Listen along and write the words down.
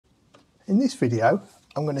In this video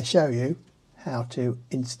I'm going to show you how to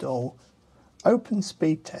install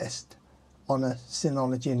OpenSpeedTest on a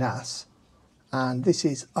Synology NAS, and this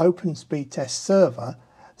is OpenSpeedTest server,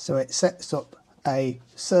 so it sets up a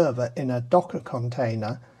server in a Docker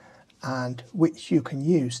container and which you can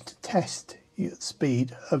use to test the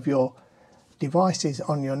speed of your devices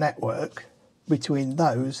on your network between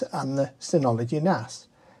those and the Synology NAS,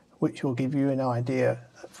 which will give you an idea,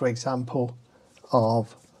 for example,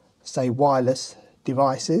 of say wireless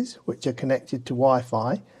devices which are connected to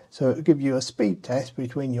Wi-Fi. So it will give you a speed test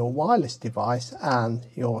between your wireless device and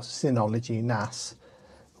your Synology NAS,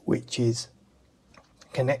 which is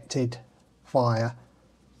connected via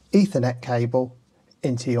Ethernet cable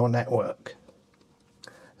into your network.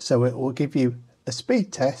 So it will give you a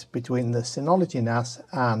speed test between the Synology NAS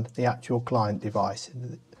and the actual client device.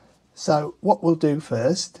 So what we'll do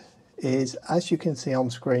first is, as you can see on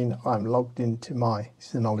screen, I'm logged into my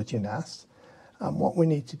Synology NAS, and what we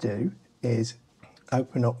need to do is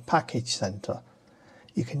open up Package Center.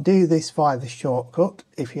 You can do this via the shortcut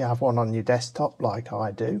if you have one on your desktop like I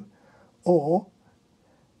do, or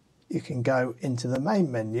you can go into the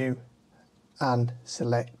main menu and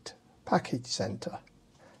select Package Center.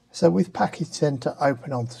 So with Package Center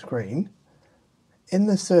open on screen, in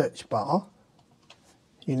the search bar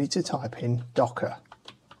you need to type in Docker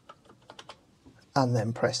and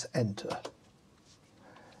then press enter.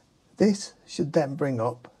 This should then bring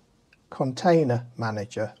up Container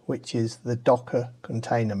Manager, which is the Docker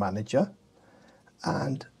Container Manager,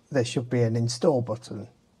 and there should be an install button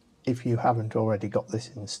if you haven't already got this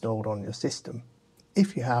installed on your system.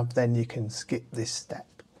 If you have, then you can skip this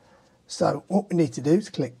step. So what we need to do is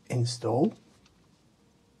click install.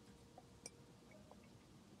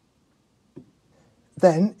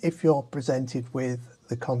 Then if you're presented with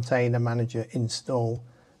the Container Manager install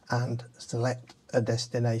and select a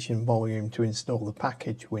destination volume to install the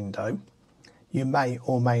package window, you may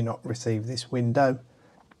or may not receive this window.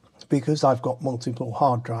 Because I've got multiple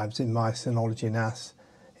hard drives in my Synology NAS,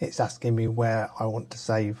 it's asking me where I want to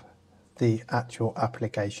save the actual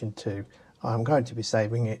application to. I'm going to be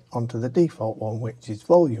saving it onto the default one, which is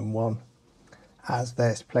volume 1, as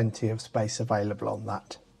there's plenty of space available on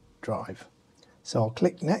that drive. So I'll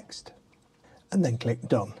click next and then click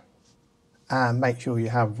done, and make sure you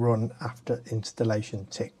have run after installation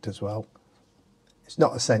ticked as well. It's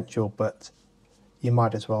not essential, but you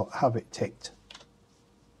might as well have it ticked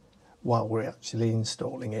while we're actually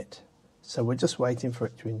installing it. So we're just waiting for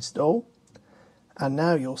it to install, and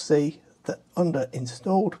now you'll see that under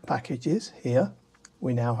installed packages here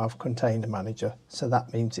we now have Container Manager, so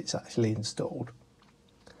that means it's actually installed.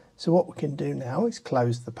 So what we can do now is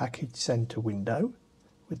close the Package Center window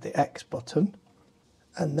with the X button,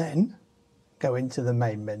 and then go into the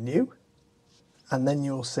main menu, and then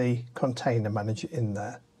you'll see Container Manager in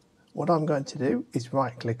there. What I'm going to do is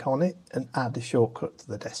right click on it and add a shortcut to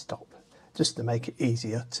the desktop, just to make it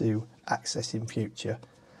easier to access in future.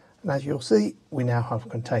 And as you'll see, we now have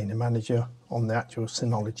Container Manager on the actual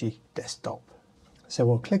Synology desktop. So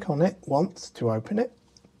we'll click on it once to open it.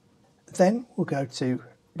 Then we'll go to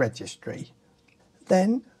Registry.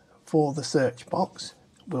 Then for the search box,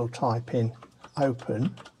 we'll type in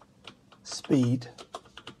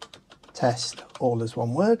OpenSpeedTest, all as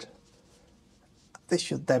one word. This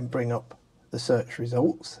should then bring up the search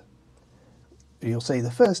results. You'll see the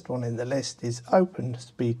first one in the list is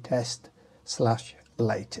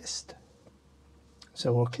OpenSpeedTest/latest.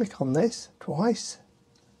 So we'll click on this twice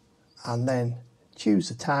and then choose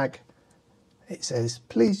a tag. It says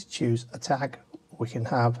please choose a tag. We can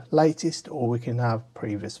have latest or we can have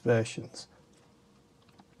previous versions.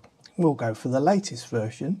 We'll go for the latest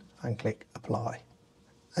version and click apply.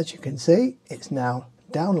 As you can see, it's now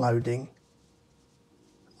downloading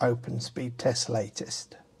OpenSpeedTest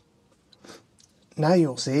latest. Now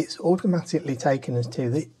you'll see it's automatically taken us to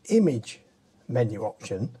the image menu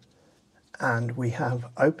option, and we have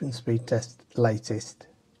OpenSpeedTest latest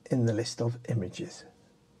in the list of images.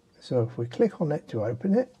 So if we click on it to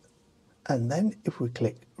open it, and then if we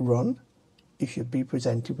click run, you should be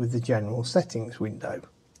presented with the general settings window.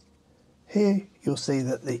 Here you'll see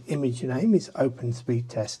that the image name is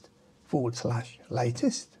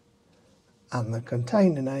OpenSpeedTest/latest, and the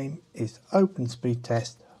container name is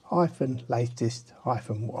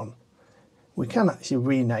OpenSpeedTest-latest-1. We can actually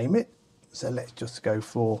rename it, so let's just go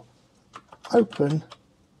for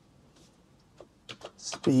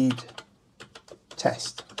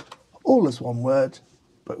OpenSpeedTest, all as one word,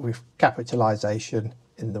 but with capitalization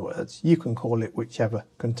in the words. You can call it whichever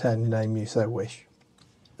container name you so wish.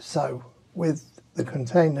 So with the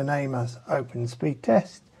container name as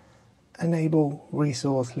OpenSpeedTest enable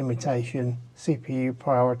resource limitation, CPU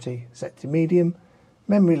priority set to medium,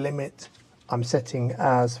 memory limit I'm setting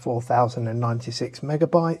as 4096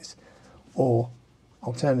 megabytes, or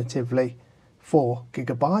alternatively 4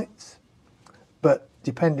 gigabytes, but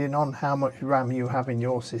depending on how much RAM you have in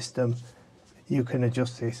your system, you can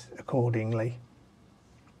adjust this accordingly.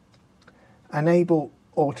 Enable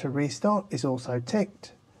auto restart is also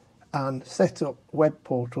ticked, and set up web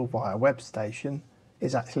portal via web station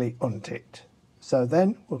is actually unticked. So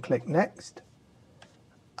then we'll click next,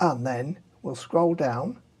 and then we'll scroll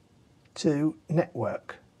down to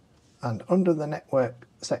network, and under the network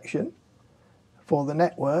section, for the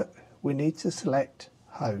network we need to select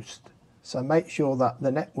host. So make sure that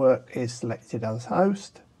the network is selected as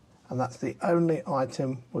host, and that's the only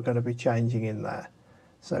item we're going to be changing in there.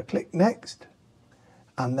 So click next,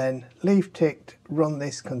 and then leave ticked run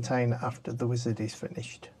this container after the wizard is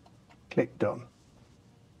finished. Click done.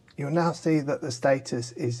 You'll now see that the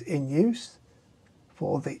status is in use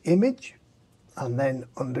for the image, and then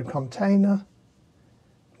under container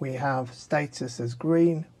we have status as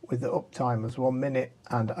green with the uptime as 1 minute,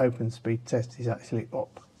 and OpenSpeedTest is actually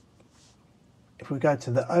up. If we go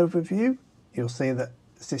to the overview, you'll see that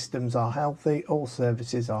systems are healthy, all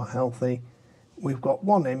services are healthy. We've got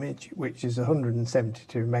one image which is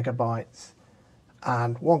 172 megabytes,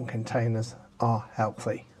 and 1 containers are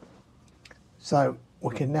healthy. So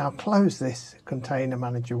we can now close this container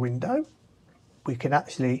manager window. We can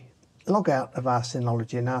actually log out of our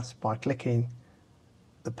Synology NAS by clicking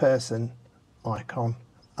the person icon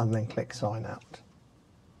and then click sign out.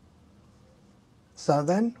 So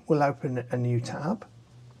then we'll open a new tab,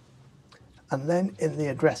 and then in the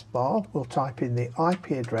address bar we'll type in the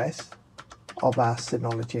IP address of our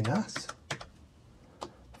Synology NAS,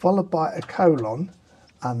 followed by a colon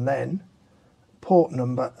and then port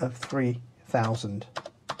number of 3000,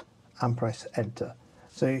 and press enter.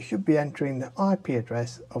 So you should be entering the IP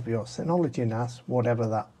address of your Synology NAS, whatever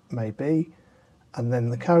that may be, and then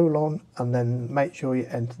the colon, and then make sure you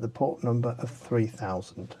enter the port number of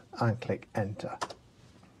 3000 and click enter.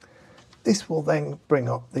 This will then bring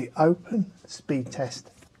up the OpenSpeedTest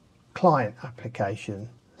client application.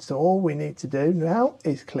 So all we need to do now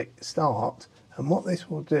is click start, and what this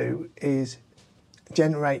will do is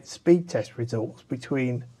generate speed test results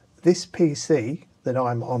between this PC that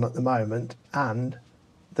I'm on at the moment and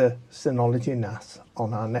the Synology NAS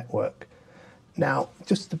on our network. Now,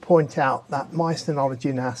 just to point out that my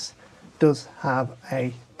Synology NAS does have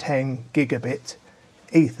a 10 gigabit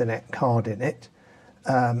Ethernet card in it,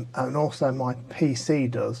 and also my PC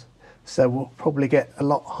does, so we'll probably get a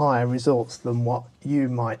lot higher results than what you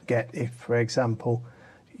might get if, for example,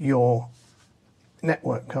 your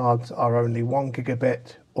network cards are only 1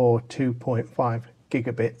 gigabit or 2.5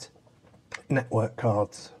 gigabit network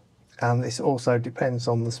cards. And this also depends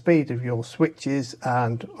on the speed of your switches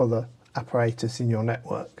and other apparatus in your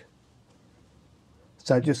network.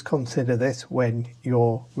 So just consider this when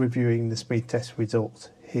you're reviewing the speed test results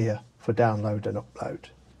here for download and upload,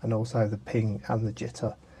 and also the ping and the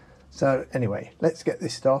jitter. So anyway, let's get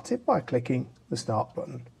this started by clicking the start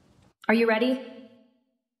button. Are you ready?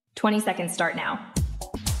 20 seconds start now.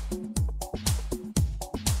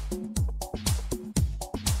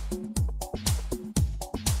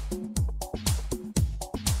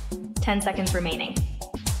 Ten seconds remaining.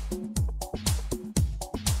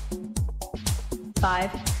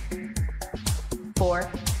 5,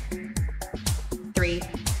 4, 3,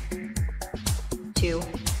 2,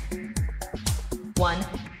 1.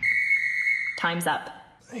 Time's up.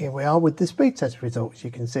 Here we are with the speed test results.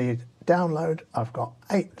 You can see download, I've got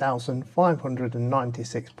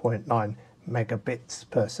 8,596.9 megabits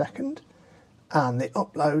per second, and the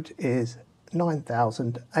upload is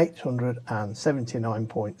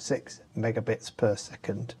 9,879.6 megabits per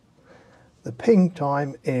second. The ping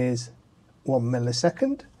time is 1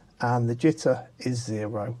 millisecond and the jitter is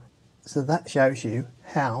 0. So that shows you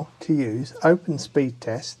how to use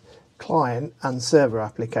OpenSpeedTest client and server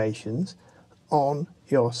applications on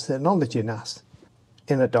your Synology NAS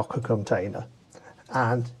in a Docker container,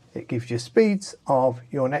 and it gives you speeds of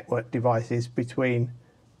your network devices between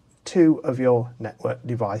 2 of your network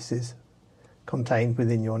devices contained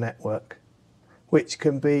within your network, which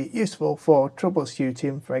can be useful for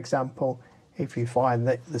troubleshooting. For example, if you find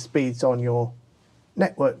that the speeds on your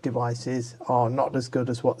network devices are not as good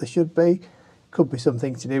as what they should be, could be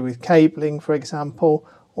something to do with cabling, for example,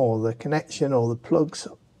 or the connection or the plugs,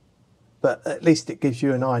 but at least it gives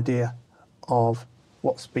you an idea of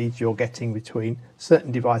what speeds you're getting between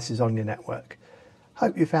certain devices on your network.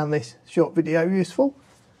 Hope you found this short video useful.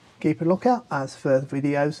 Keep a lookout as further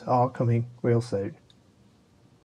videos are coming real soon.